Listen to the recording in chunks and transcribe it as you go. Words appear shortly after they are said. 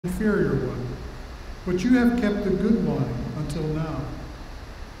inferior one, but you have kept the good wine until now.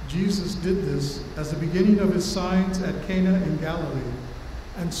 Jesus did this as the beginning of his signs at Cana in Galilee,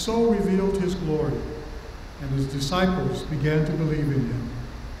 and so revealed his glory, and his disciples began to believe in him.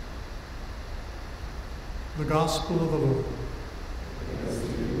 The Gospel of the Lord.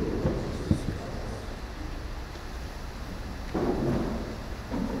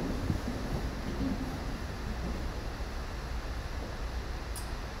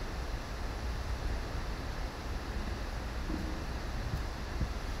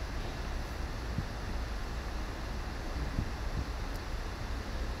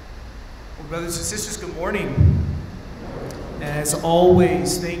 Brothers and sisters, good morning. As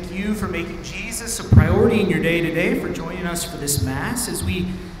always, thank you for making Jesus a priority in your day today, for joining us for this Mass. As we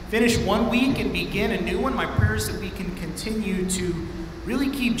finish one week and begin a new one, my prayer is that we can continue to really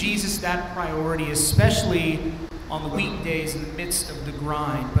keep Jesus that priority, especially on the weekdays in the midst of the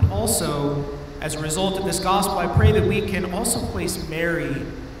grind. But also, as a result of this gospel, I pray that we can also place Mary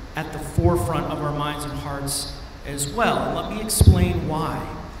at the forefront of our minds and hearts as well. And let me explain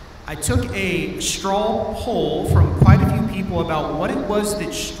why. I took a straw poll from quite a few people about what it was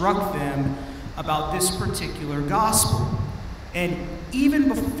that struck them about this particular gospel. And even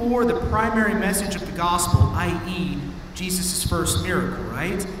before the primary message of the gospel, i.e., Jesus' first miracle,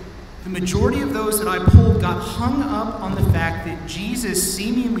 right? The majority of those that I polled got hung up on the fact that Jesus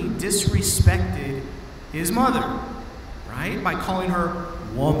seemingly disrespected his mother, right? By calling her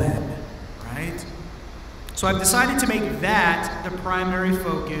woman, right? So I've decided to make that the primary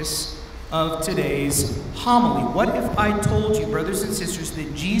focus of today's homily. What if I told you, brothers and sisters,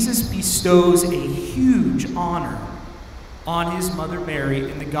 that Jesus bestows a huge honor on his mother Mary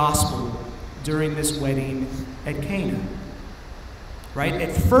in the gospel during this wedding at Cana? Right?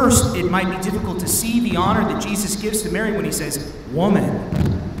 At first, it might be difficult to see the honor that Jesus gives to Mary when he says,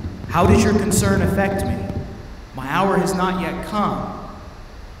 "Woman, how does your concern affect me? My hour has not yet come."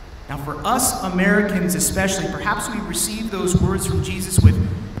 Now, for us Americans especially, perhaps we receive those words from Jesus with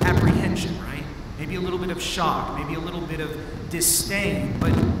apprehension, right? Maybe a little bit of shock, maybe a little bit of disdain.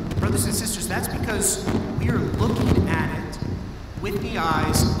 But, brothers and sisters, that's because we are looking at it with the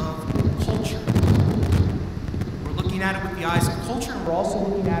eyes of culture. We're looking at it with the eyes of culture, and we're also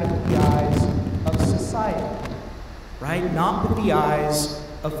looking at it with the eyes of society, right? Not with the eyes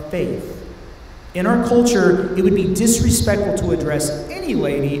of faith. In our culture, it would be disrespectful to address any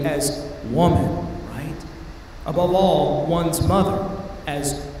lady as woman, right? Above all, one's mother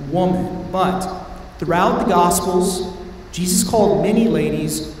as woman. But throughout the Gospels, Jesus called many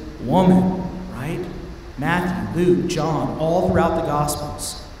ladies woman, right? Matthew, Luke, John, all throughout the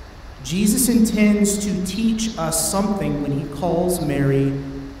Gospels. Jesus intends to teach us something when he calls Mary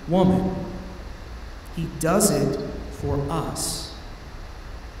woman. He does it for us.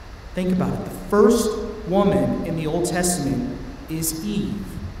 Think about it. The first woman in the Old Testament is Eve.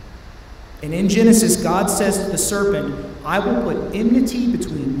 And in Genesis, God says to the serpent, "I will put enmity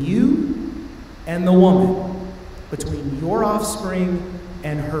between you and the woman, between your offspring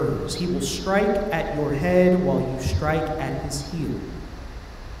and hers. He will strike at your head while you strike at his heel."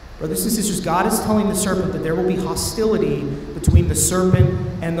 Brothers and sisters, God is telling the serpent that there will be hostility between the serpent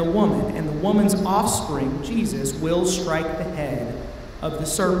and the woman's offspring, Jesus, will strike the head of the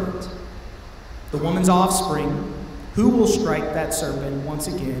serpent. The woman's offspring, who will strike that serpent once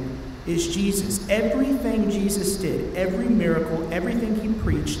again, is Jesus. Everything Jesus did, every miracle, everything he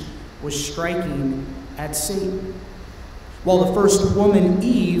preached, was striking at Satan. While the first woman,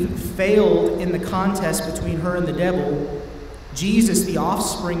 Eve, failed in the contest between her and the devil, Jesus, the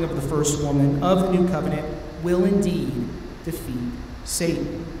offspring of the first woman of the new covenant, will indeed defeat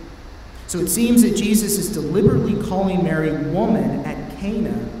Satan. So it seems that Jesus is deliberately calling Mary woman at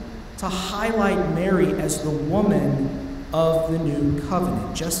Cana to highlight Mary as the woman of the new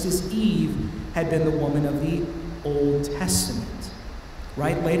covenant, just as Eve had been the woman of the Old Testament.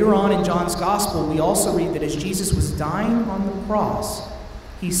 Right? Later on in John's Gospel, we also read that as Jesus was dying on the cross,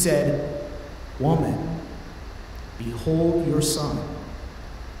 he said, "Woman, behold your son.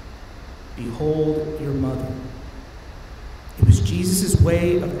 Behold your mother." It was Jesus'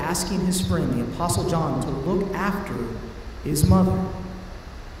 way of asking his friend, the Apostle John, to look after his mother.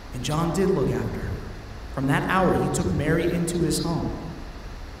 And John did look after her. From that hour, he took Mary into his home.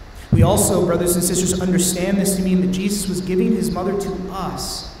 We also, brothers and sisters, understand this to mean that Jesus was giving his mother to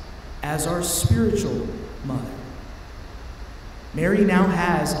us as our spiritual mother. Mary now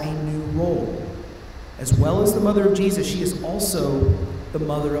has a new role. As well as the mother of Jesus, she is also the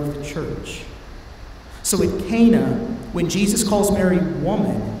mother of the church. So at Cana, when Jesus calls Mary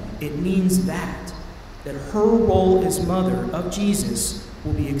woman, it means that her role as mother of Jesus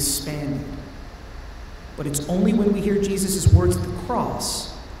will be expanded. But it's only when we hear Jesus' words at the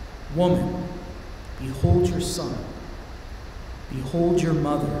cross, "Woman, behold your son, behold your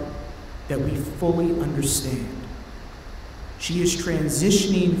mother," that we fully understand. She is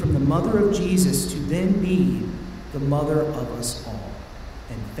transitioning from the mother of Jesus to then be the mother of us all.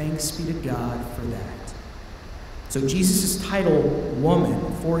 And thanks be to God for that. So Jesus' title, "Woman,"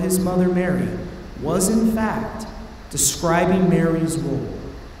 for his mother Mary, was in fact describing Mary's role,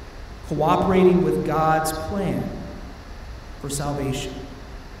 cooperating with God's plan for salvation.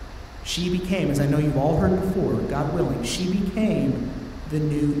 She became, as I know you've all heard before, God willing, she became the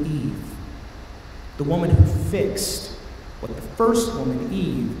new Eve, the woman who fixed what the first woman,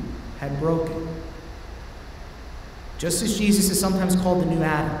 Eve, had broken. Just as Jesus is sometimes called the new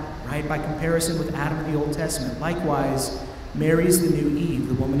Adam, right, by comparison with Adam of the Old Testament, likewise, Mary is the new Eve,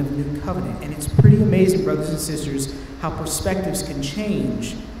 the woman of the new covenant. And it's pretty amazing, brothers and sisters, how perspectives can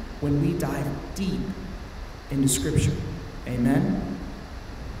change when we dive deep into Scripture. Amen?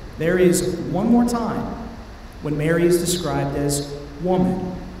 There is one more time when Mary is described as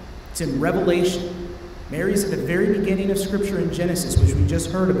woman. It's in Revelation. Mary is at the very beginning of Scripture in Genesis, which we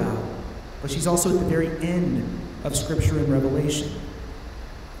just heard about, but she's also at the very end of Scripture in Revelation.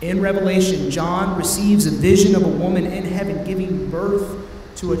 In Revelation, John receives a vision of a woman in heaven giving birth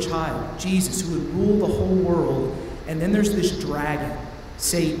to a child, Jesus, who would rule the whole world. And then there's this dragon,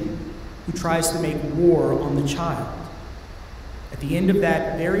 Satan, who tries to make war on the child. At the end of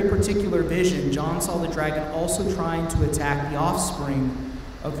that very particular vision, John saw the dragon also trying to attack the offspring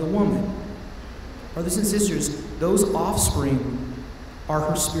of the woman. Brothers and sisters, those offspring are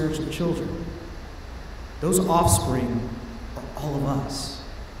her spiritual children. Those offspring are all of us.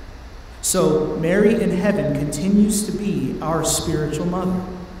 So Mary in heaven continues to be our spiritual mother.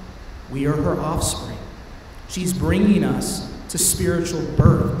 We are her offspring. She's bringing us to spiritual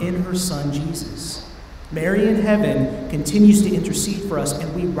birth in her Son, Jesus. Mary in heaven continues to intercede for us,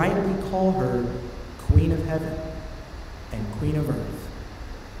 and we rightly call her Queen of Heaven and Queen of Earth.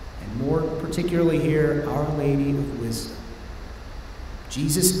 And more particularly here, Our Lady of Wisdom.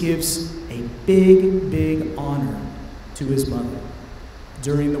 Jesus gives a big, big honor to his mother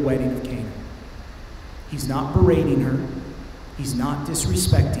during the wedding of Cana. He's not berating her. He's not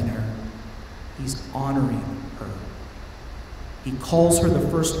disrespecting her. He's honoring her. He calls her the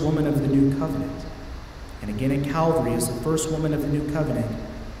first woman of the new covenant. And again at Calvary, as the first woman of the new covenant,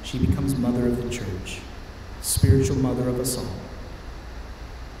 she becomes mother of the church, spiritual mother of us all.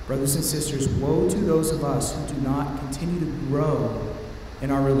 Brothers and sisters, woe to those of us who do not continue to grow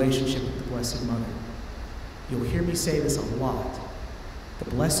in our relationship with the Blessed Mother. You'll hear me say this a lot. The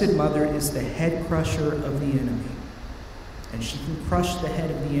Blessed Mother is the head crusher of the enemy, and she can crush the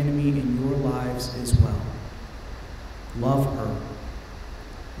head of the enemy in your lives as well. Love her,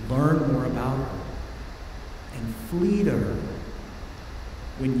 learn more about her, and flee to her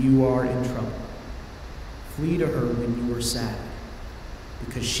when you are in trouble. Flee to her when you are sad,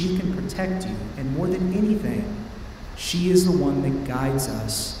 because she can protect you, and more than anything, she is the one that guides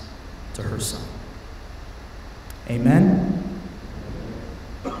us to her Son. Amen?